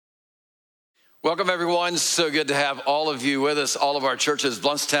Welcome, everyone. So good to have all of you with us, all of our churches,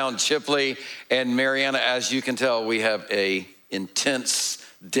 Blountstown, Chipley, and Mariana. As you can tell, we have an intense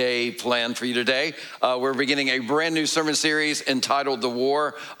day planned for you today. We're beginning a brand new sermon series entitled The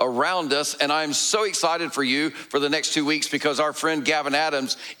War Around Us, and I'm so excited for you for the next 2 weeks because our friend Gavin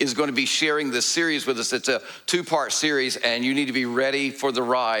Adams is going to be sharing this series with us. It's a two-part series, and you need to be ready for the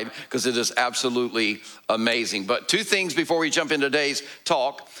ride because it is absolutely amazing. But two things before we jump into today's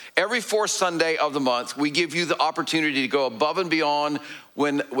talk. Every fourth Sunday of the month, we give you the opportunity to go above and beyond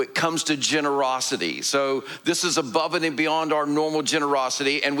when it comes to generosity. So this is above and beyond our normal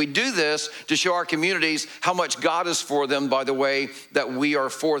generosity, and we do this to show our communities how much God is for them by the way that we are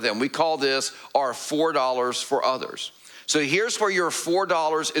for them. We call this our $4 for others. So here's where your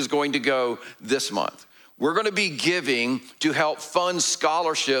 $4 is going to go this month. We're going to be giving to help fund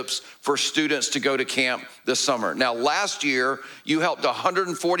scholarships for students to go to camp this summer. Now, last year, you helped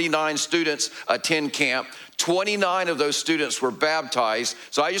 149 students attend camp. 29 of those students were baptized.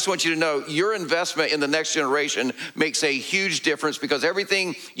 So I just want you to know your investment in the next generation makes a huge difference because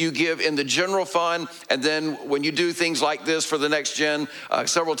everything you give in the general fund, and then when you do things like this for the next gen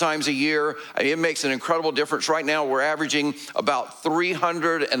several times a year, it makes an incredible difference. Right now, we're averaging about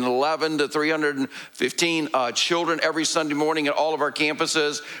 311 to 315 children every Sunday morning at all of our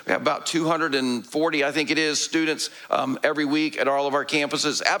campuses. We have about 240, I think it is, students every week at all of our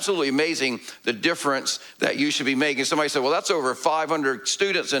campuses. Absolutely amazing the difference that you should be making. Somebody said, well, that's over 500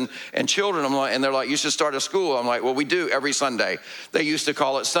 students and children. I'm like, and they're like, you should start a school. I'm like, well, we do every Sunday. They used to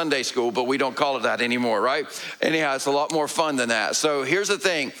call it Sunday school, but we don't call it that anymore, right? Anyhow, it's a lot more fun than that. So here's the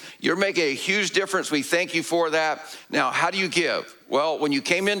thing. You're making a huge difference. We thank you for that. Now, how do you give? Well, when you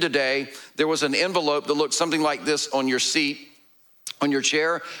came in today, there was an envelope that looked something like this on your seat. On your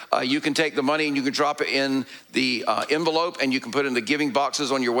chair, you can take the money and you can drop it in the envelope, and you can put it in the giving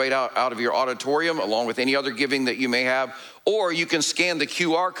boxes on your way out of your auditorium, along with any other giving that you may have. Or you can scan the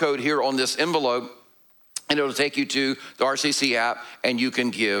QR code here on this envelope, and it'll take you to the RCC app, and you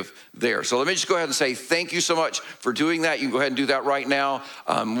can give there. So let me just go ahead and say thank you so much for doing that. You can go ahead and do that right now.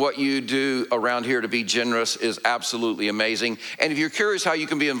 What you do around here to be generous is absolutely amazing. And if you're curious how you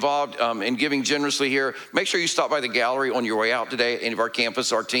can be involved in giving generously here, make sure you stop by the gallery on your way out today at any of our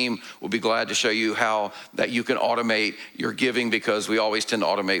campus. Our team will be glad to show you how that you can automate your giving, because we always tend to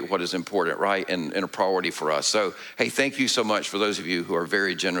automate what is important, right, and a priority for us. So, hey, thank you so much for those of you who are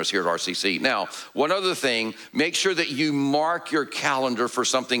very generous here at RCC. Now, one other thing, make sure that you mark your calendar for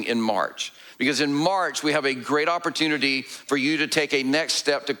something in March. Because in March, we have a great opportunity for you to take a next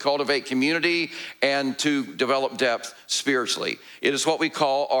step to cultivate community and to develop depth spiritually. It is what we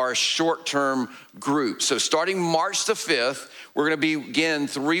call our short-term group. So starting March the 5th, we're going to begin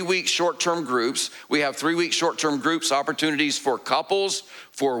 3-week short-term groups. We have 3-week short-term groups, opportunities for couples,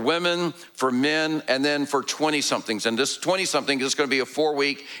 for women, for men, and then for 20-somethings. And this 20-something is going to be a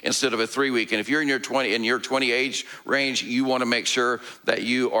 4-week instead of a 3-week. And if you're in your 20 age range, you want to make sure that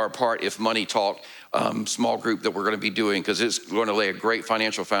you are a part, if money talk, small group that we're going to be doing, because it's going to lay a great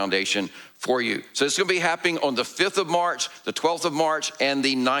financial foundation for you. So it's going to be happening on the 5th of March, the 12th of March, and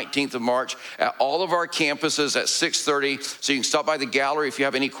the 19th of March at all of our campuses at 6:30. So you can stop by the gallery if you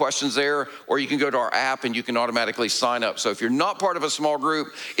have any questions there, or you can go to our app and you can automatically sign up. So if you're not part of a small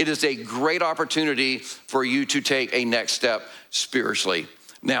group, it is a great opportunity for you to take a next step spiritually.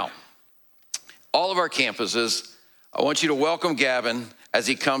 Now, all of our campuses, I want you to welcome Gavin as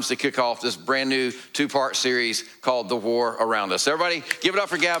he comes to kick off this brand new 2-part series called The War Around Us. Everybody, give it up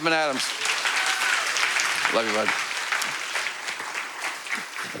for Gavin Adams. Love you, bud.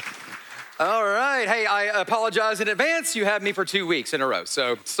 All right. Hey, I apologize in advance. You had me for 2 weeks in a row,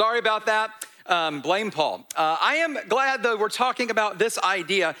 so sorry about that. Blame Paul. I am glad, though, we're talking about this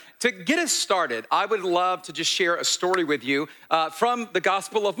idea. To get us started, I would love to just share a story with you from the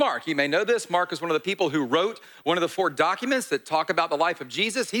Gospel of Mark. You may know this. Mark is one of the people who wrote one of the 4 documents that talk about the life of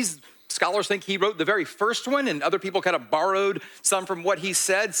Jesus. Scholars think he wrote the very first one, and other people kind of borrowed some from what he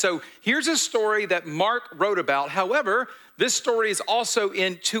said. So here's a story that Mark wrote about. However, this story is also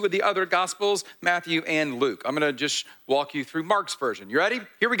in 2 of the other Gospels, Matthew and Luke. I'm going to just walk you through Mark's version. You ready?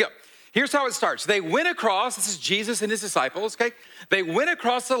 Here we go. Here's how it starts. They went across, this is Jesus and his disciples, okay? They went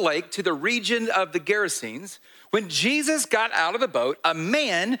across the lake to the region of the Gerasenes. When Jesus got out of the boat, a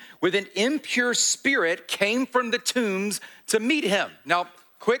man with an impure spirit came from the tombs to meet him. Now,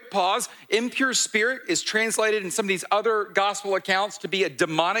 quick pause. Impure spirit is translated in some of these other gospel accounts to be a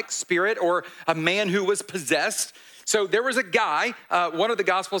demonic spirit or a man who was possessed. So there was a guy, one of the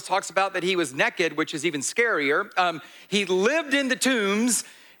Gospels talks about that he was naked, which is even scarier. He lived in the tombs.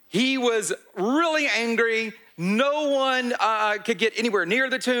 He was really angry. no one could get anywhere near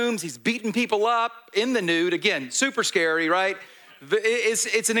the tombs. He's beating people up in the nude. Again, super scary, right?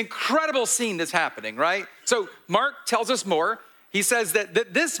 It's an incredible scene that's happening, right? So Mark tells us more. He says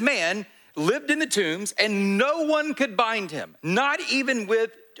that this man lived in the tombs and no one could bind him, not even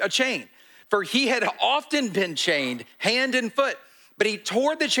with a chain. For he had often been chained hand and foot, but he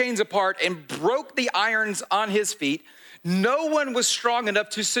tore the chains apart and broke the irons on his feet. No one was strong enough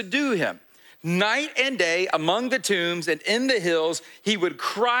to subdue him. Night and day among the tombs and in the hills, he would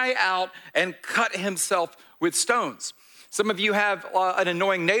cry out and cut himself with stones. Some of you have an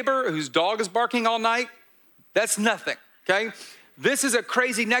annoying neighbor whose dog is barking all night. That's nothing, okay? This is a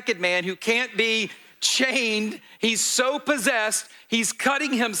crazy naked man who can't be chained. He's so possessed. He's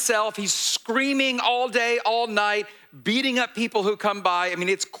cutting himself. He's screaming all day, all night, beating up people who come by. I mean,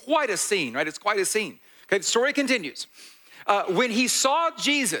 it's quite a scene, right? It's quite a scene. Okay, the story continues. When he saw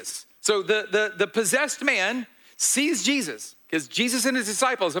Jesus, so the possessed man sees Jesus, because Jesus and his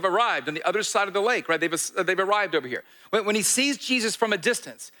disciples have arrived on the other side of the lake, right? They've arrived over here. When he sees Jesus from a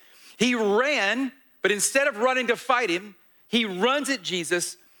distance, he ran, but instead of running to fight him, he runs at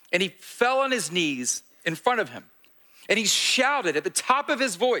Jesus and he fell on his knees in front of him. And he shouted at the top of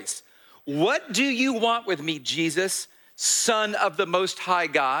his voice, "What do you want with me, Jesus, Son of the Most High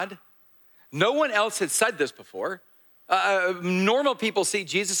God?" No one else had said this before. Normal people see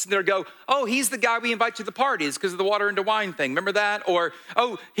Jesus and they go, "Oh, he's the guy we invite to the parties because of the water into wine thing. Remember that?" Or,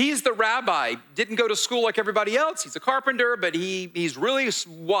 "Oh, he's the rabbi. Didn't go to school like everybody else. He's a carpenter, but he's really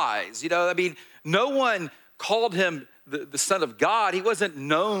wise." You know, I mean, no one called him the Son of God. He wasn't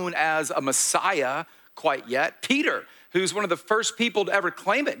known as a Messiah quite yet. Peter, who's one of the first people to ever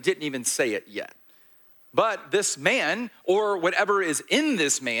claim it, didn't even say it yet. But this man, or whatever is in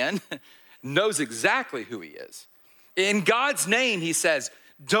this man, knows exactly who he is. In God's name, he says,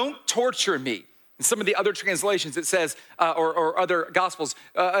 "Don't torture me." In some of the other translations, it says, or other gospels,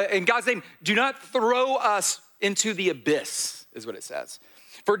 in God's name, "Do not throw us into the abyss," is what it says.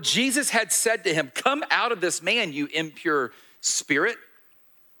 For Jesus had said to him, "Come out of this man, you impure spirit."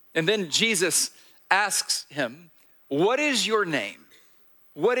 And then Jesus asks him, "What is your name?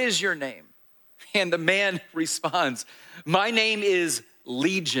 What is your name?" And the man responds, "My name is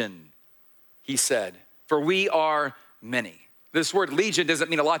Legion," he said, "for we are many." This word legion doesn't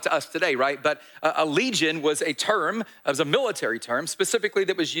mean a lot to us today, right? But a legion was a term, it was a military term, specifically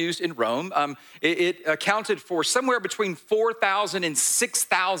that was used in Rome. It accounted for somewhere between 4,000 and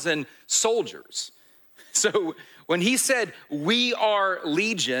 6,000 soldiers. So when he said, "We are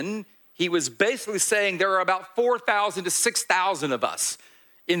legion," he was basically saying there are about 4,000 to 6,000 of us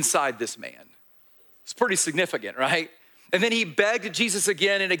inside this man. It's pretty significant, right? And then he begged Jesus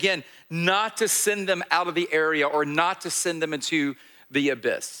again and again not to send them out of the area or not to send them into the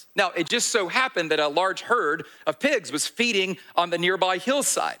abyss. Now, it just so happened that a large herd of pigs was feeding on the nearby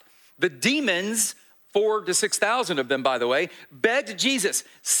hillside. The demons, 4,000 to 6,000 of them, by the way, begged Jesus,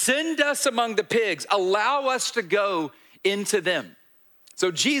 "Send us among the pigs, allow us to go into them."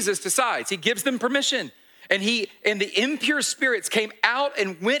 So Jesus decides, he gives them permission, and the impure spirits came out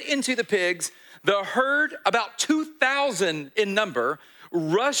and went into the pigs. The herd, about 2,000 in number,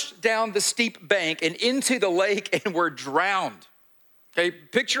 rushed down the steep bank and into the lake and were drowned. Okay,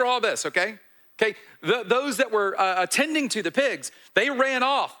 picture all this, okay? Okay, those that were attending to the pigs, they ran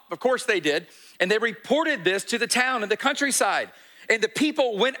off. Of course they did. And they reported this to the town and the countryside. And the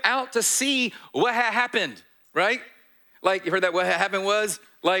people went out to see what had happened, right? Like, you heard that what had happened was?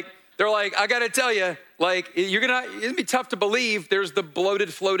 Like, they're like, "I gotta tell you, like, it's gonna be tough to believe there's the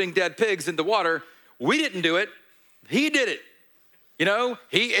bloated, floating dead pigs in the water. We didn't do it. He did it. You know,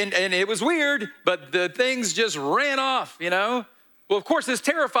 and it was weird, but the things just ran off, you know? Well, of course, this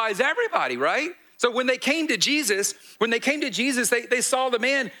terrifies everybody, right? So when they came to Jesus, they saw the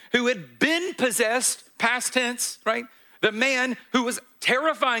man who had been possessed, past tense, right? The man who was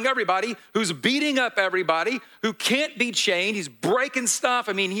terrifying everybody, who's beating up everybody, who can't be chained, he's breaking stuff.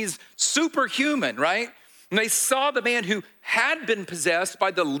 I mean, he's superhuman, right? And they saw the man who had been possessed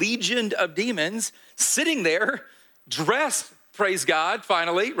by the legion of demons sitting there, dressed, praise God,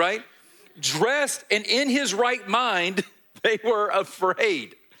 finally, right? Dressed and in his right mind, they were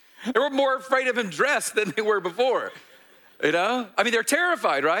afraid. They were more afraid of him dressed than they were before, you know? I mean, they're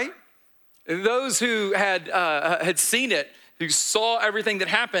terrified, right? Those who had seen it, who saw everything that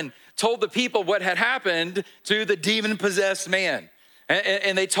happened, told the people what had happened to the demon-possessed man.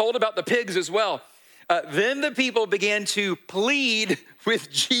 And they told about the pigs as well. Then the people began to plead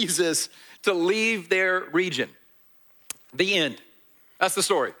with Jesus to leave their region. The end. That's the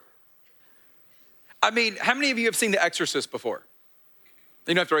story. I mean, how many of you have seen The Exorcist before?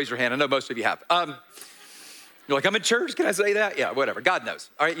 You don't have to raise your hand. I know most of you have. You're like, I'm in church, can I say that? Yeah, whatever, God knows.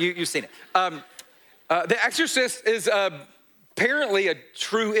 All right, you've seen it. The Exorcist is apparently a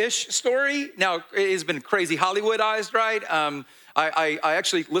true-ish story. Now, it has been crazy Hollywoodized, right? I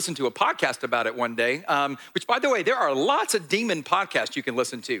actually listened to a podcast about it one day, which, by the way, there are lots of demon podcasts you can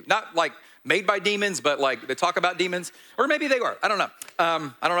listen to. Not like made by demons, but like they talk about demons. Or maybe they were, I don't know. I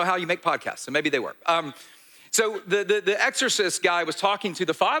don't know how you make podcasts, so maybe they were. So the Exorcist guy was talking to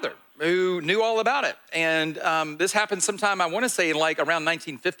the father who knew all about it. And this happened sometime, I want to say in like around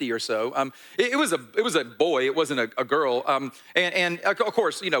 1950 or so. It was a boy, it wasn't a girl. And of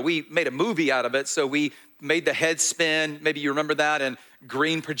course, you know, we made a movie out of it. So we made the head spin, maybe you remember that, and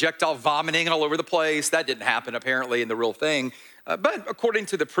green projectile vomiting all over the place. That didn't happen apparently in the real thing. But according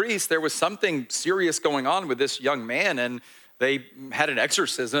to the priest, there was something serious going on with this young man, and they had an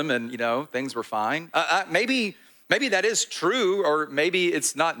exorcism, and, you know, things were fine. Maybe that is true, or maybe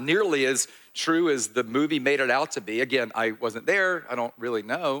it's not nearly as true as the movie made it out to be. Again, I wasn't there. I don't really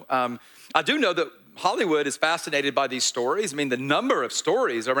know. I do know that Hollywood is fascinated by these stories. I mean, the number of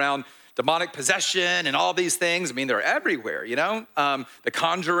stories around demonic possession and all these things, I mean, they're everywhere, you know? The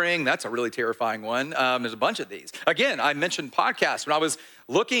Conjuring, that's a really terrifying one. There's a bunch of these. Again, I mentioned podcasts. When I was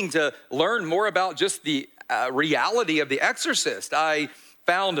looking to learn more about just the reality of The Exorcist, I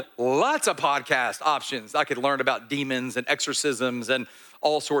found lots of podcast options. I could learn about demons and exorcisms and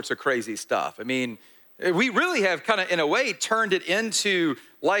all sorts of crazy stuff. I mean, we really have kind of, in a way, turned it into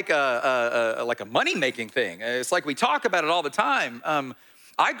like a money-making thing. It's like we talk about it all the time.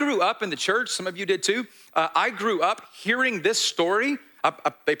 I grew up in the church. Some of you did too. I grew up hearing this story.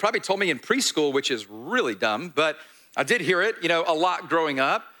 They probably told me in preschool, which is really dumb, but I did hear it, you know, a lot growing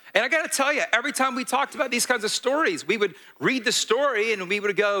up. And I got to tell you, every time we talked about these kinds of stories, we would read the story and we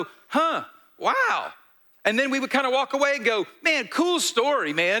would go, wow. And then we would kind of walk away and go, man, cool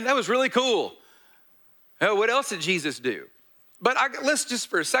story, man. That was really cool. Oh, what else did Jesus do? But let's just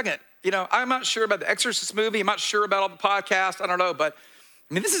for a second, you know, I'm not sure about the Exorcist movie. I'm not sure about all the podcasts. I don't know. But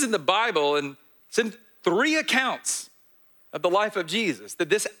I mean, this is in the Bible, and it's in 3 accounts of the life of Jesus that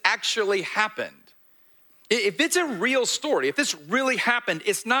this actually happened. If it's a real story, if this really happened,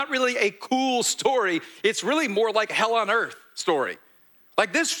 it's not really a cool story. It's really more like hell on earth story.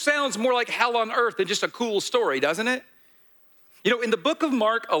 Like this sounds more like hell on earth than just a cool story, doesn't it? You know, in the book of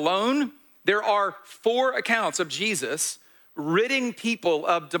Mark alone, there are 4 accounts of Jesus ridding people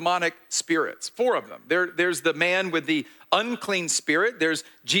of demonic spirits, 4 of them. There's the man with the unclean spirit. There's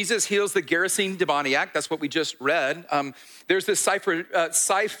Jesus heals the Gerasene demoniac. That's what we just read. There's this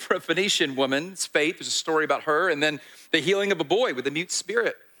Syrophoenician woman's faith. There's a story about her. And then the healing of a boy with a mute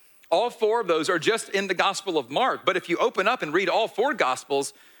spirit. All 4 of those are just in the Gospel of Mark. But if you open up and read all 4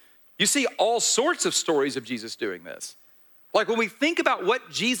 Gospels, you see all sorts of stories of Jesus doing this. Like when we think about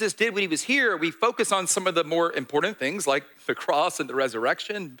what Jesus did when he was here, we focus on some of the more important things like the cross and the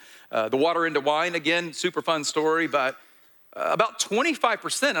resurrection, the water into wine, again, super fun story. But about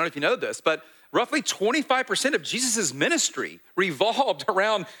 25%, I don't know if you know this, but roughly 25% of Jesus' ministry revolved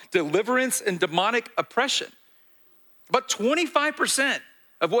around deliverance and demonic oppression. About 25%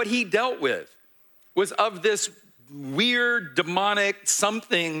 of what he dealt with was of this weird, demonic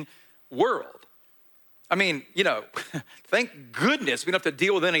something world. I mean, you know, thank goodness we don't have to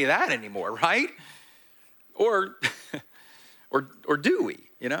deal with any of that anymore, right? Or do we,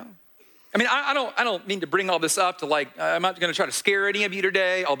 you know? I mean, I don't mean to bring all this up to like, I'm not gonna try to scare any of you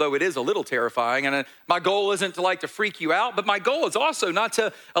today, although it is a little terrifying. And my goal isn't to freak you out, but my goal is also not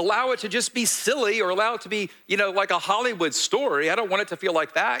to allow it to just be silly or allow it to be, you know, like a Hollywood story. I don't want it to feel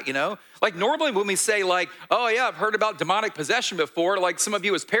like that, you know? Like normally when we say like, oh yeah, I've heard about demonic possession before, like some of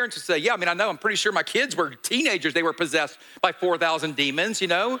you as parents would say, yeah, I mean, I know, I'm pretty sure my kids were teenagers, they were possessed by 4,000 demons, you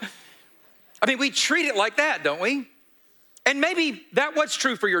know? I mean, we treat it like that, don't we? And maybe that was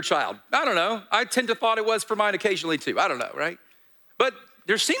true for your child. I don't know. I tend to thought it was for mine occasionally too. I don't know, right? But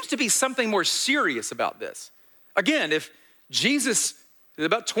there seems to be something more serious about this. Again, if Jesus,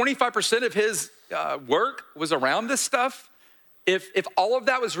 about 25% of his work was around this stuff, if all of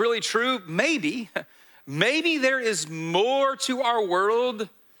that was really true, maybe there is more to our world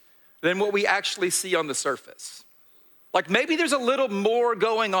than what we actually see on the surface. Like maybe there's a little more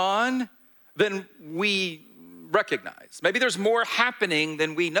going on than we recognize. Maybe there's more happening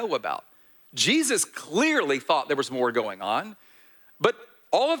than we know about. Jesus clearly thought there was more going on, but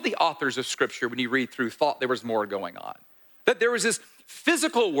all of the authors of Scripture, when you read through, thought there was more going on. That there was this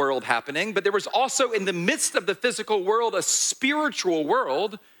physical world happening, but there was also in the midst of the physical world a spiritual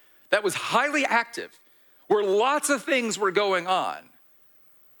world that was highly active, where lots of things were going on.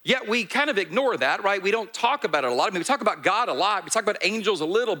 Yet we kind of ignore that, right? We don't talk about it a lot. I mean, we talk about God a lot. We talk about angels a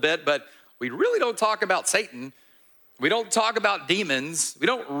little bit, but we really don't talk about Satan. We don't talk about demons. We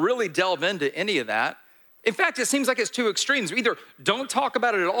don't really delve into any of that. In fact, it seems like it's two extremes. We either don't talk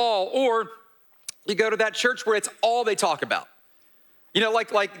about it at all, or you go to that church where it's all they talk about. You know,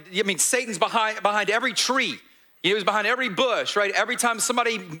 Satan's behind every tree. He was behind every bush, right? Every time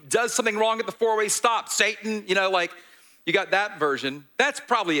somebody does something wrong at the four-way stop, Satan, you got that version. That's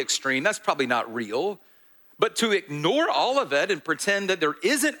probably extreme. That's probably not real. But to ignore all of it and pretend that there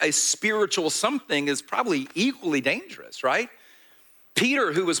isn't a spiritual something is probably equally dangerous, right?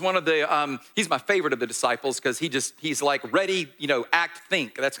 Peter, who was one of the, he's my favorite of the disciples because he's like ready, act,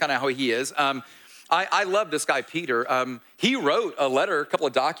 think. That's kind of how he is. I love this guy, Peter. He wrote a letter, a couple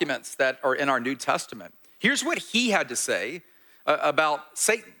of documents that are in our New Testament. Here's what he had to say about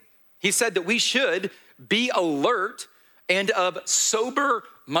Satan. He said that we should be alert and of sober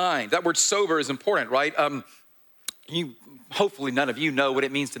mind. That word sober is important, right? Hopefully none of you know what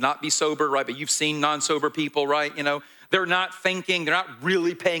it means to not be sober, right? But you've seen non-sober people, right? They're not thinking, they're not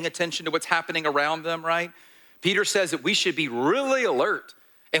really paying attention to what's happening around them, right? Peter says that we should be really alert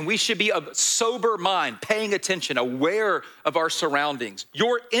and we should be of sober mind, paying attention, aware of our surroundings.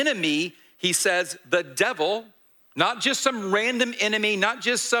 Your enemy, he says, the devil, not just some random enemy, not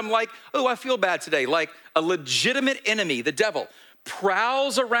just some I feel bad today, like a legitimate enemy, the devil,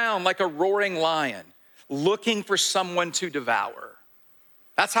 prowls around like a roaring lion, looking for someone to devour.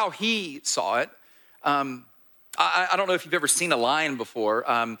 That's how he saw it. I don't know if you've ever seen a lion before.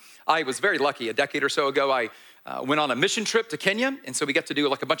 I was very lucky. A decade or so ago, I went on a mission trip to Kenya, and so we got to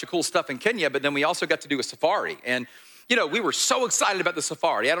do a bunch of cool stuff in Kenya, but then we also got to do a safari. And we were so excited about the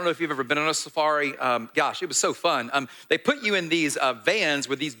safari. I don't know if you've ever been on a safari. Gosh, it was so fun. They put you in these vans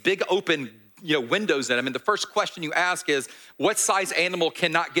with these big open windows in them. And the first question you ask is, what size animal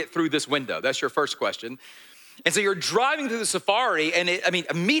cannot get through this window? That's your first question. And so you're driving through the safari, and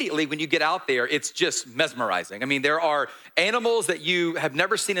immediately when you get out there, it's just mesmerizing. There are animals that you have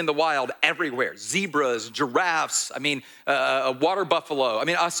never seen in the wild everywhere. Zebras, giraffes, a water buffalo.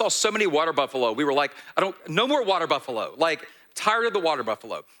 I saw so many water buffalo. We were like, no more water buffalo. Tired of the water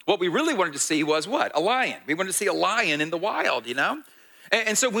buffalo. What we really wanted to see was what? A lion. We wanted to see a lion in the wild,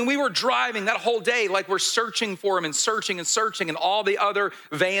 And so when we were driving that whole day, we're searching for him and searching, and all the other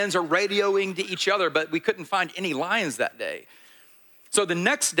vans are radioing to each other, but we couldn't find any lions that day. So the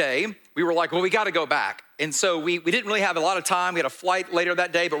next day, we were like, well, we got to go back. And so we didn't really have a lot of time. We had a flight later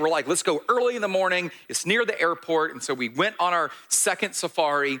that day, but we're like, let's go early in the morning. It's near the airport. And so we went on our second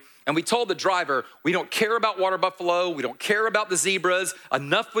safari, and we told the driver, we don't care about water buffalo. We don't care about the zebras.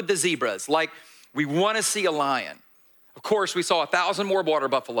 Enough with the zebras. We want to see a lion. Of course, we saw 1,000 more water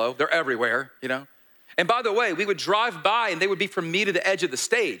buffalo. They're everywhere, And by the way, we would drive by and they would be from me to the edge of the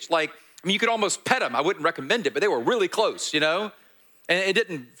stage. You could almost pet them. I wouldn't recommend it, but they were really close, And it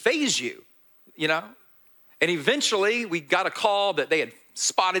didn't faze you, And eventually we got a call that they had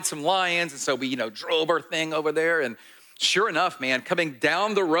spotted some lions. And so we, drove our thing over there. And sure enough, man, coming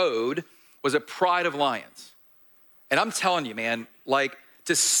down the road was a pride of lions. And I'm telling you, man,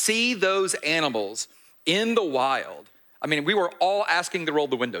 to see those animals in the wild, we were all asking to roll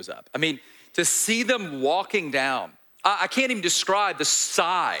the windows up. To see them walking down, I can't even describe the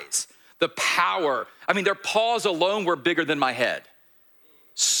size, the power. Their paws alone were bigger than my head.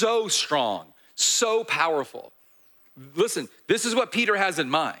 So strong, so powerful. Listen, this is what Peter has in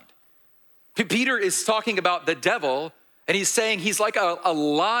mind. Peter is talking about the devil, and he's saying he's like a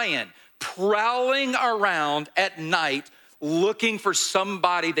lion prowling around at night looking for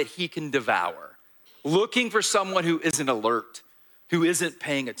somebody that he can devour. Looking for someone who isn't alert, who isn't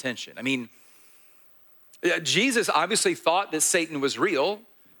paying attention. Jesus obviously thought that Satan was real.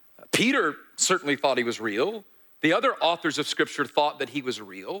 Peter certainly thought he was real. The other authors of Scripture thought that he was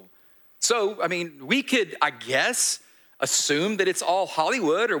real. So, we could, I guess, assume that it's all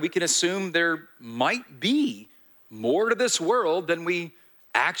Hollywood, or we can assume there might be more to this world than we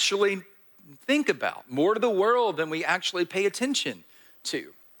actually think about, more to the world than we actually pay attention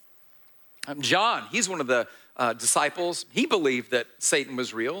to. John, he's one of the disciples. He believed that Satan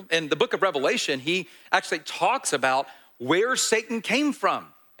was real. In the book of Revelation, he actually talks about where Satan came from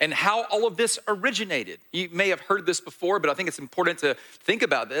and how all of this originated. You may have heard this before, but I think it's important to think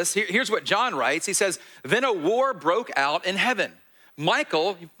about this. Here's what John writes. He says, then a war broke out in heaven.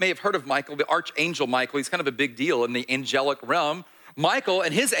 Michael, you may have heard of Michael, the archangel Michael. He's kind of a big deal in the angelic realm. Michael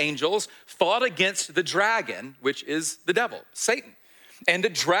and his angels fought against the dragon, which is the devil, Satan. And the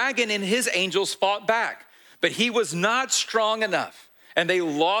dragon and his angels fought back, but he was not strong enough, and they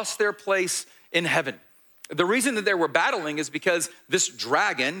lost their place in heaven. The reason that they were battling is because this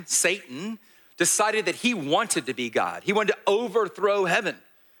dragon, Satan, decided that he wanted to be God. He wanted to overthrow heaven.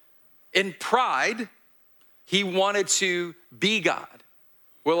 In pride, he wanted to be God.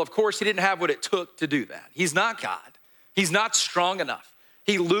 Well, of course, he didn't have what it took to do that. He's not God. He's not strong enough.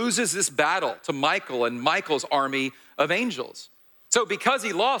 He loses this battle to Michael and Michael's army of angels. So because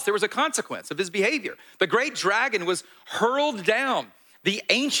he lost, there was a consequence of his behavior. The great dragon was hurled down, the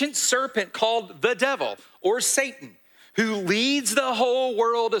ancient serpent called the devil or Satan, who leads the whole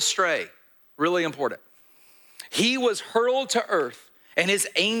world astray. Really important. He was hurled to earth and his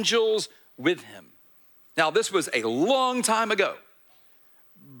angels with him. Now, this was a long time ago,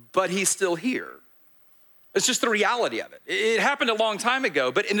 but he's still here. It's just the reality of it. It happened a long time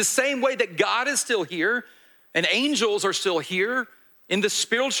ago, but in the same way that God is still here and angels are still here, in the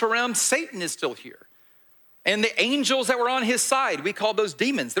spiritual realm, Satan is still here. And the angels that were on his side, we call those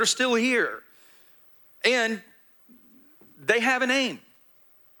demons, they're still here. And they have a name.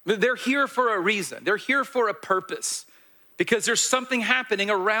 They're here for a reason. They're here for a purpose because there's something happening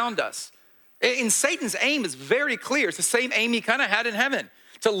around us. And Satan's aim is very clear. It's the same aim he kind of had in heaven,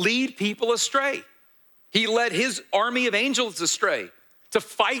 to lead people astray. He led his army of angels astray to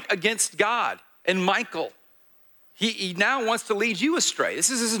fight against God and Michael. He now wants to lead you astray.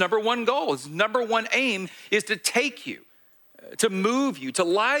 This is his number one goal. His number one aim is to take you, to move you, to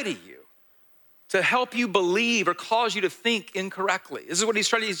lie to you, to help you believe or cause you to think incorrectly. This is what he's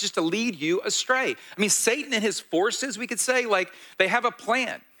trying to do, is just to lead you astray. I mean, Satan and his forces, we could say, like, they have a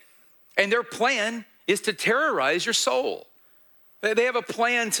plan. And their plan is to terrorize your soul. They have a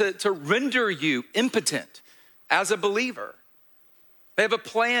plan to render you impotent as a believer. They have a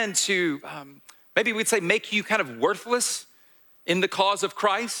plan to, maybe we'd say, make you kind of worthless in the cause of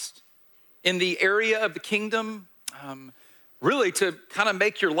Christ, in the area of the kingdom, really to kind of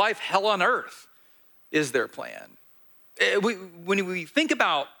make your life hell on earth is their plan. When we think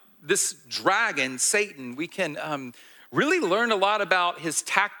about this dragon, Satan, we can really learn a lot about his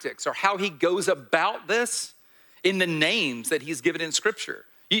tactics or how he goes about this in the names that he's given in Scripture.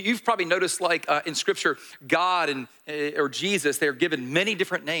 You've probably noticed, like in Scripture, God or Jesus, they're given many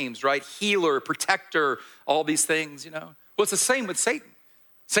different names, right? Healer, protector, all these things, you know. Well, it's the same with Satan.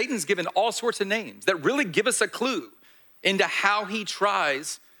 Satan's given all sorts of names that really give us a clue into how he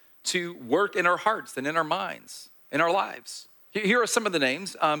tries to work in our hearts and in our minds, in our lives. Here are some of the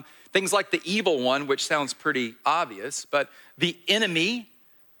names. Things like the evil one, which sounds pretty obvious, but the enemy.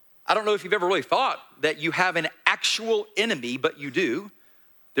 I don't know if you've ever really thought that you have an actual enemy, but you do.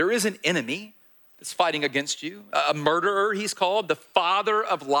 There is an enemy that's fighting against you. A murderer, he's called, the father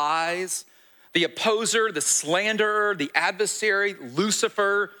of lies, the opposer, the slanderer, the adversary,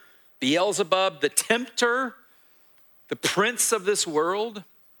 Lucifer, Beelzebub, the tempter, the prince of this world.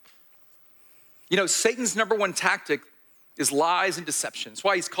 You know, Satan's number one tactic is lies and deception. That's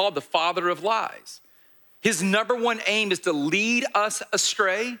why he's called the father of lies. His number one aim is to lead us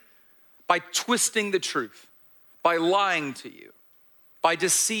astray by twisting the truth, by lying to you, by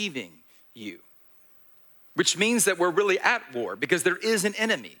deceiving you, which means that we're really at war because there is an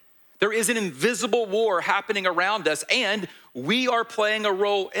enemy. There is an invisible war happening around us, and we are playing a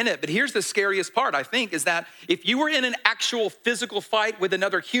role in it. But here's the scariest part, I think, is that if you were in an actual physical fight with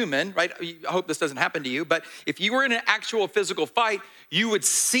another human, right? I hope this doesn't happen to you, but if you were in an actual physical fight, you would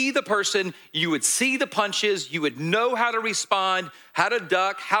see the person, you would see the punches, you would know how to respond, how to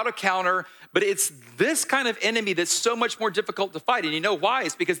duck, how to counter. But it's this kind of enemy that's so much more difficult to fight. And you know why?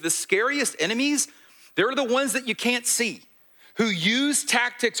 It's because the scariest enemies, they're the ones that you can't see, who use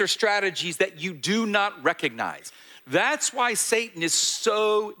tactics or strategies that you do not recognize. That's why Satan is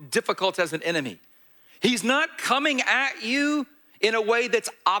so difficult as an enemy. He's not coming at you in a way that's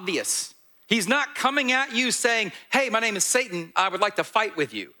obvious. He's not coming at you saying, hey, my name is Satan, I would like to fight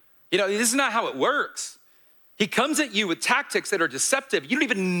with you. You know, this is not how it works. He comes at you with tactics that are deceptive. You don't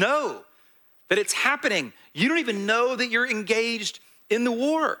even know that it's happening. You don't even know that you're engaged in the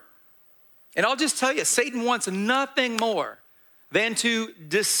war. And I'll just tell you, Satan wants nothing more than to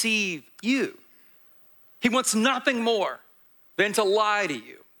deceive you. He wants nothing more than to lie to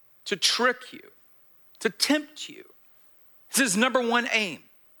you, to trick you, to tempt you. This is his number one aim,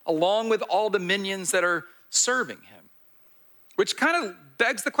 along with all the minions that are serving him. Which kind of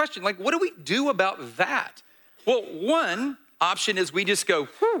begs the question, like, what do we do about that? Well, one option is we just go,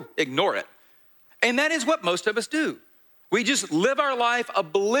 ignore it. And that is what most of us do. We just live our life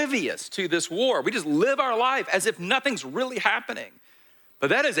oblivious to this war. We just live our life as if nothing's really happening. But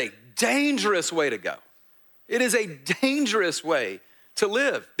that is a dangerous way to go. It is a dangerous way to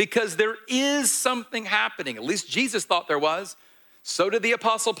live because there is something happening. At least Jesus thought there was. So did the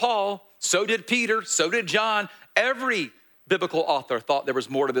Apostle Paul. So did Peter. So did John. Every biblical author thought there was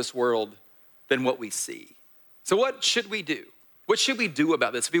more to this world than what we see. So what should we do? What should we do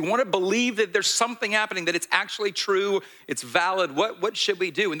about this? If we want to believe that there's something happening, that it's actually true, it's valid, what should we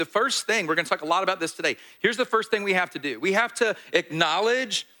do? And the first thing, we're going to talk a lot about this today. Here's the first thing we have to do. We have to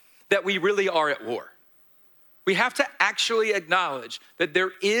acknowledge that we really are at war. We have to actually acknowledge that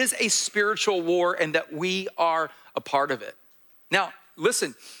there is a spiritual war and that we are a part of it. Now,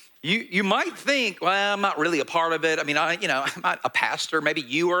 listen, you might think, well, I'm not really a part of it. I mean, I'm not a pastor. Maybe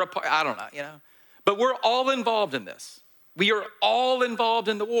you are a part, I don't know, But we're all involved in this. We are all involved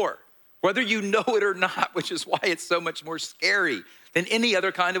in the war, whether you know it or not, which is why it's so much more scary than any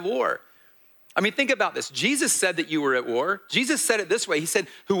other kind of war. I mean, think about this. Jesus said that you were at war. Jesus said it this way. He said,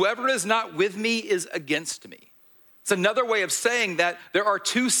 whoever is not with me is against me. It's another way of saying that there are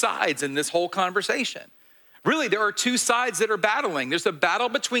two sides in this whole conversation. Really, there are two sides that are battling. There's a battle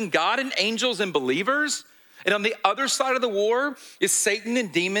between God and angels and believers. And on the other side of the war is Satan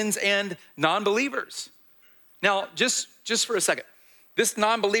and demons and non-believers. Now, just for a second, this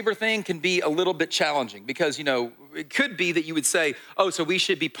non-believer thing can be a little bit challenging because, it could be that you would say, oh, so we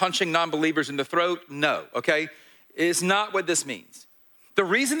should be punching non-believers in the throat? No, okay? It's not what this means. The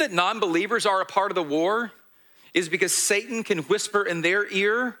reason that non-believers are a part of the war is because Satan can whisper in their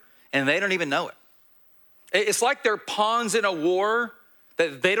ear and they don't even know it. It's like they're pawns in a war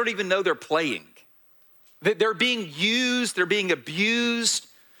that they don't even know they're playing. They're being used, they're being abused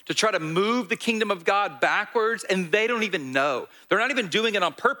to try to move the kingdom of God backwards, and they don't even know. They're not even doing it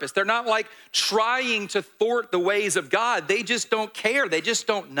on purpose. They're not like trying to thwart the ways of God. They just don't care. They just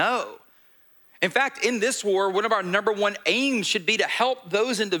don't know. In fact, in this war, one of our number one aims should be to help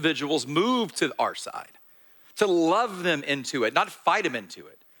those individuals move to our side, to love them into it, not fight them into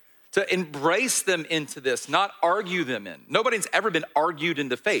it, to embrace them into this, not argue them in. Nobody's ever been argued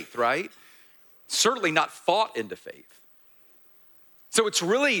into faith, right? Certainly not fought into faith. So it's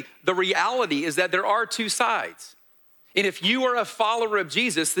really, the reality is that there are two sides. And if you are a follower of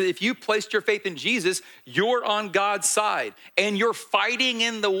Jesus, if you placed your faith in Jesus, you're on God's side. And you're fighting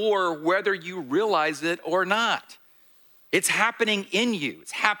in the war whether you realize it or not. It's happening in you.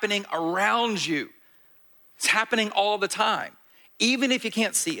 It's happening around you. It's happening all the time. Even if you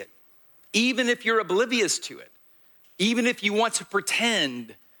can't see it. Even if you're oblivious to it. Even if you want to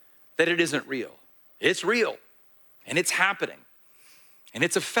pretend that it isn't real. It's real. And it's happening. And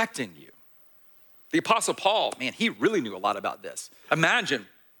it's affecting you. The Apostle Paul, man, he really knew a lot about this. Imagine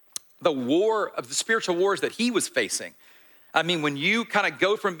the war of the spiritual wars that he was facing. I mean, when you kind of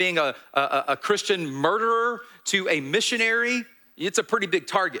go from being a Christian murderer to a missionary, it's a pretty big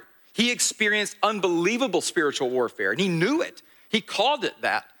target. He experienced unbelievable spiritual warfare, and he knew it. He called it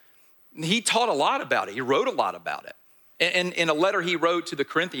that. He taught a lot about it. He wrote a lot about it. And in a letter he wrote to the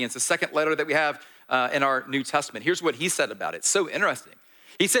Corinthians, the second letter that we have in our New Testament, here's what he said about it. It's so interesting.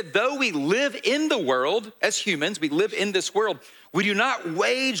 He said, though we live in the world as humans, we live in this world, we do not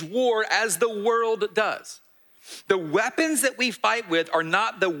wage war as the world does. The weapons that we fight with are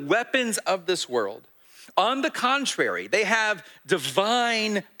not the weapons of this world. On the contrary, they have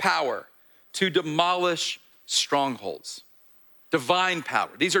divine power to demolish strongholds. Divine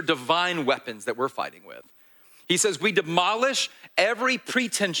power. These are divine weapons that we're fighting with. He says, we demolish every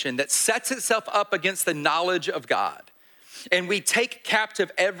pretension that sets itself up against the knowledge of God. And we take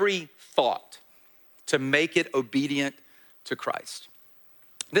captive every thought to make it obedient to Christ.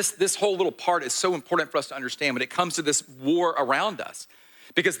 This whole little part is so important for us to understand when it comes to this war around us.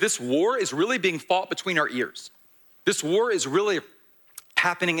 Because this war is really being fought between our ears. This war is really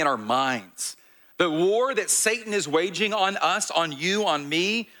happening in our minds. The war that Satan is waging on us, on you, on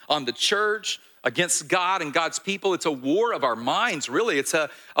me, on the church, against God and God's people, it's a war of our minds, really. It's a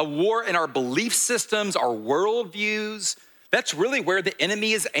war in our belief systems, our worldviews. That's really where the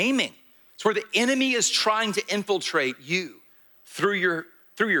enemy is aiming. It's where the enemy is trying to infiltrate you through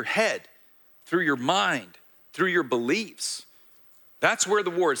your head, through your mind, through your beliefs. That's where the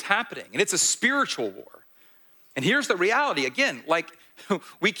war is happening. And it's a spiritual war. And here's the reality, again, like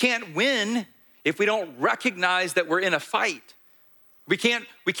we can't win if we don't recognize that we're in a fight. We can't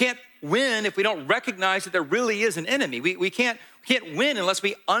win if we don't recognize that there really is an enemy. We can't win unless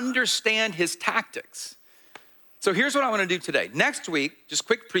we understand his tactics. So here's what I want to do today. Next week, just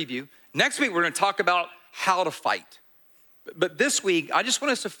quick preview. Next week, we're going to talk about how to fight. But this week, I just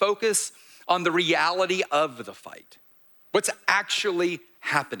want us to focus on the reality of the fight. What's actually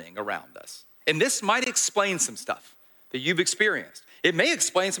happening around us. And this might explain some stuff that you've experienced. It may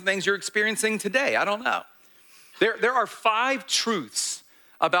explain some things you're experiencing today. I don't know. There are 5 truths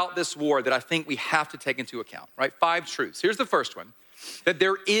about this war that I think we have to take into account, right? 5 truths. Here's the first one, that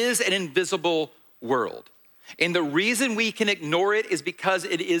there is an invisible world. And the reason we can ignore it is because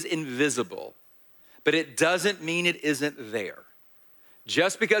it is invisible, but it doesn't mean it isn't there.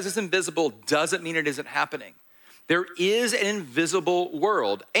 Just because it's invisible doesn't mean it isn't happening. There is an invisible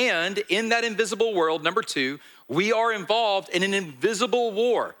world. And in that invisible world, number two, we are involved in an invisible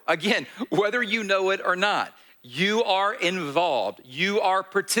war. Again, whether you know it or not, you are involved. You are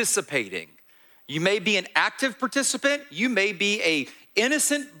participating. You may be an active participant. You may be an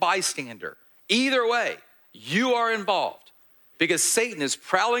innocent bystander. Either way, you are involved because Satan is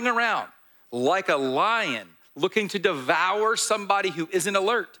prowling around like a lion looking to devour somebody who isn't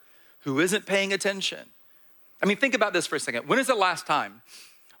alert, who isn't paying attention. I mean, think about this for a second. When is the last time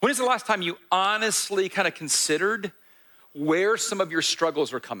you honestly kind of considered where some of your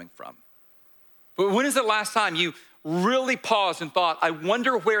struggles are coming from? When is the last time you really paused and thought, I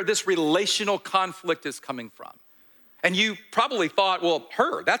wonder where this relational conflict is coming from? And you probably thought, well,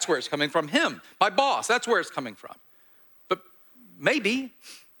 her, that's where it's coming from. Him, my boss, that's where it's coming from. But maybe,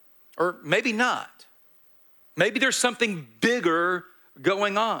 or maybe not. Maybe there's something bigger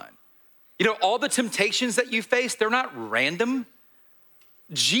going on. You know, all the temptations that you face, they're not random.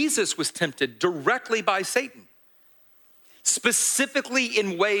 Jesus was tempted directly by Satan, specifically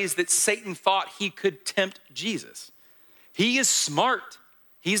in ways that Satan thought he could tempt Jesus. He is smart.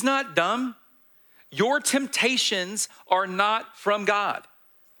 He's not dumb. Your temptations are not from God.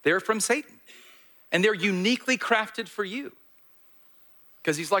 They're from Satan. And they're uniquely crafted for you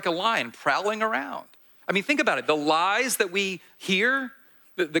because he's like a lion prowling around. I mean, think about it. The lies that we hear,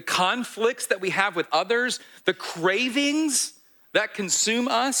 the conflicts that we have with others, the cravings that consume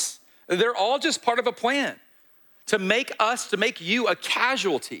us, they're all just part of a plan to make you a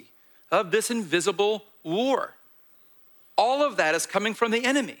casualty of this invisible war. All of that is coming from the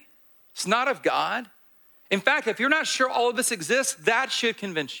enemy. It's not of God. In fact, if you're not sure all of this exists, that should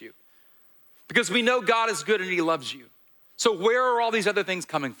convince you because we know God is good and he loves you. So where are all these other things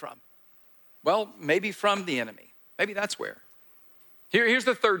coming from? Well, maybe from the enemy. Maybe that's where. Here's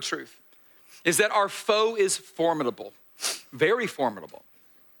the third truth, is that our foe is formidable, very formidable.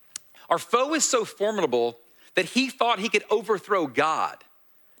 Our foe is so formidable that he thought he could overthrow God.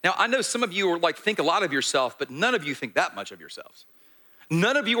 Now, I know some of you are like, think a lot of yourself, but none of you think that much of yourselves.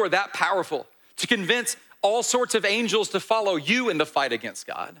 None of you are that powerful to convince all sorts of angels to follow you in the fight against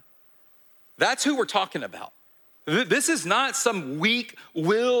God. That's who we're talking about. This is not some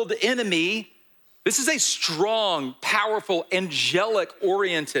weak-willed enemy. This is a strong, powerful,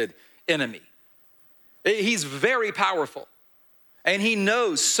 angelic-oriented enemy. He's very powerful, and he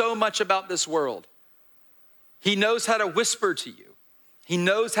knows so much about this world. He knows how to whisper to you. He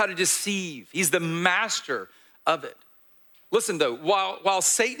knows how to deceive. He's the master of it. Listen, though, while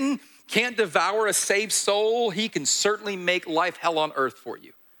Satan can't devour a saved soul, he can certainly make life hell on earth for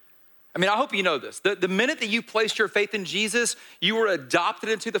you. I mean, I hope you know this. The minute that you placed your faith in Jesus, you were adopted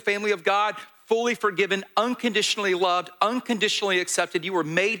into the family of God, fully forgiven, unconditionally loved, unconditionally accepted. You were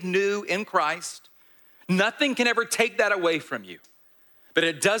made new in Christ. Nothing can ever take that away from you. But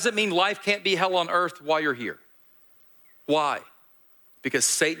it doesn't mean life can't be hell on earth while you're here. Why? Because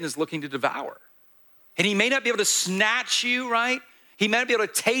Satan is looking to devour. And he may not be able to snatch you, right? He may not be able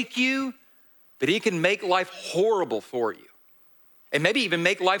to take you, but he can make life horrible for you. And maybe even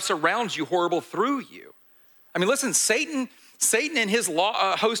make life around you horrible through you. I mean, listen, Satan and his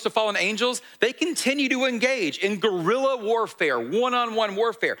host of fallen angels, they continue to engage in guerrilla warfare, one-on-one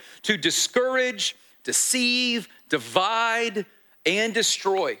warfare, to discourage, deceive, divide, and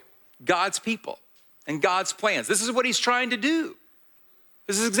destroy God's people and God's plans. This is what he's trying to do.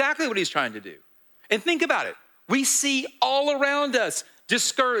 This is exactly what he's trying to do. And think about it. We see all around us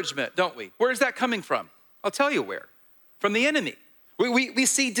discouragement, don't we? Where is that coming from? I'll tell you where. From the enemy. We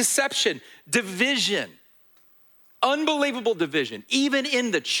see deception, division, unbelievable division, even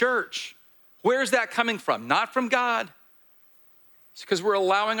in the church. Where's that coming from? Not from God. It's because we're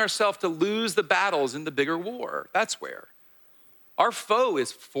allowing ourselves to lose the battles in the bigger war. That's where. Our foe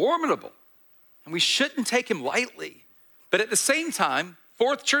is formidable, and we shouldn't take him lightly. But at the same time,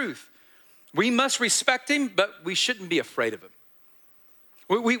 fourth truth, we must respect him, but we shouldn't be afraid of him.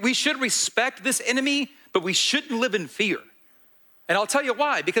 We should respect this enemy, but we shouldn't live in fear. And I'll tell you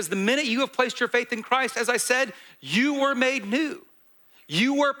why, because the minute you have placed your faith in Christ, as I said, you were made new.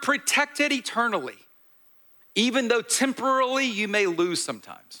 You were protected eternally, even though temporarily you may lose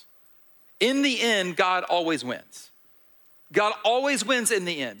sometimes. In the end, God always wins. God always wins in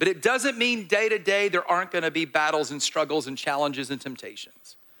the end, but it doesn't mean day to day there aren't gonna be battles and struggles and challenges and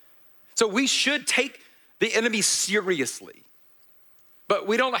temptations. So we should take the enemy seriously, but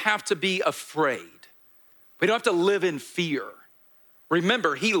we don't have to be afraid. We don't have to live in fear.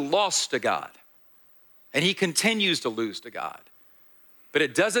 Remember, he lost to God, and he continues to lose to God. But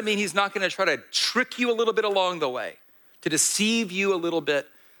it doesn't mean he's not gonna try to trick you a little bit along the way, to deceive you a little bit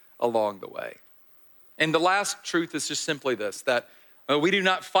along the way. And the last truth is just simply this, that we do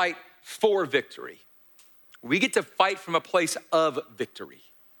not fight for victory. We get to fight from a place of victory.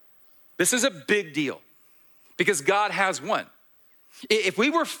 This is a big deal because God has won. If we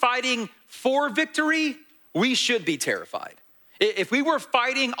were fighting for victory, we should be terrified. If we were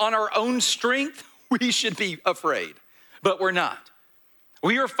fighting on our own strength, we should be afraid, but we're not.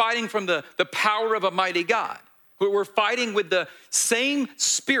 We are fighting from the power of a mighty God. We're fighting with the same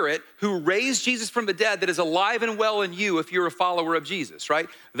Spirit who raised Jesus from the dead that is alive and well in you if you're a follower of Jesus, right?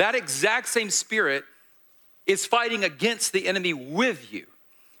 That exact same Spirit is fighting against the enemy with you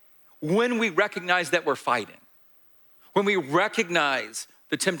when we recognize that we're fighting. When we recognize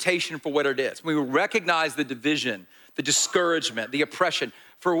the temptation for what it is. When we recognize the division, the discouragement, the oppression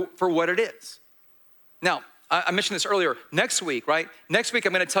for what it is. Now, I mentioned this earlier, next week, right? Next week,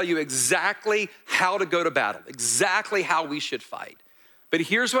 I'm gonna tell you exactly how to go to battle, exactly how we should fight. But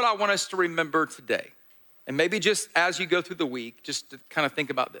here's what I want us to remember today. And maybe just as you go through the week, just to kind of think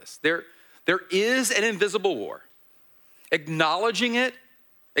about this. There is an invisible war. Acknowledging it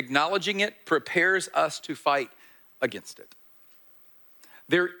prepares us to fight against it.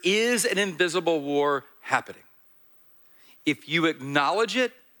 There is an invisible war happening. If you acknowledge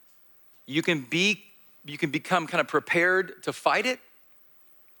it, you can become kind of prepared to fight it.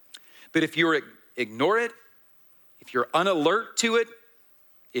 But if you ignore it, if you're unalert to it,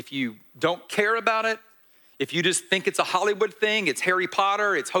 if you don't care about it, if you just think it's a Hollywood thing, it's Harry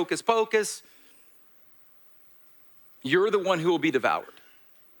Potter, it's hocus pocus, you're the one who will be devoured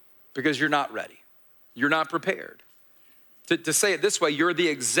because you're not ready. You're not prepared. To say it this way, you're the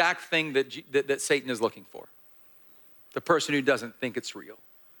exact thing that Satan is looking for. The person who doesn't think it's real.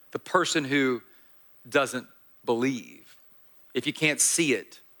 The person who doesn't believe. If you can't see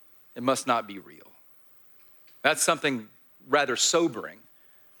it, it must not be real. That's something rather sobering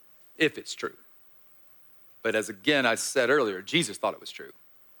if it's true. But as again, I said earlier, Jesus thought it was true.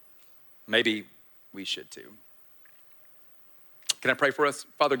 Maybe we should too. Can I pray for us?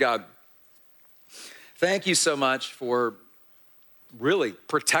 Father God, thank you so much for really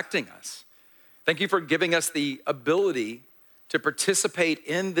protecting us. Thank you for giving us the ability to participate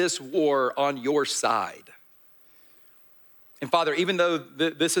in this war on your side. And Father, even though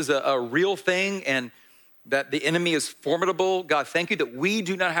this is a real thing and that the enemy is formidable, God, thank you that we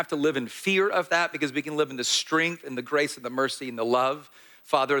do not have to live in fear of that because we can live in the strength and the grace and the mercy and the love,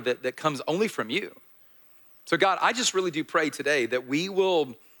 Father, that comes only from you. So God, I just really do pray today that we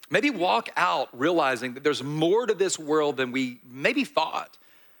will maybe walk out realizing that there's more to this world than we maybe thought.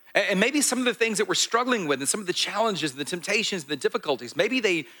 And maybe some of the things that we're struggling with and some of the challenges and the temptations and the difficulties, maybe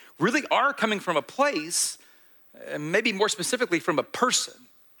they really are coming from a place, and maybe more specifically from a person,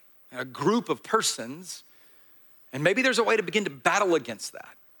 a group of persons. And maybe there's a way to begin to battle against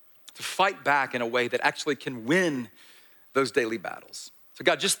that, to fight back in a way that actually can win those daily battles. So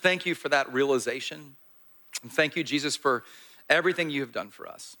God, just thank you for that realization. And thank you, Jesus, for everything you have done for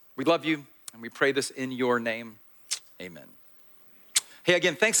us. We love you, and we pray this in your name. Amen. Hey,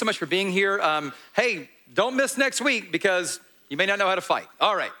 again, thanks so much for being here. Hey, don't miss next week because you may not know how to fight.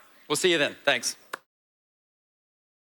 All right, we'll see you then. Thanks.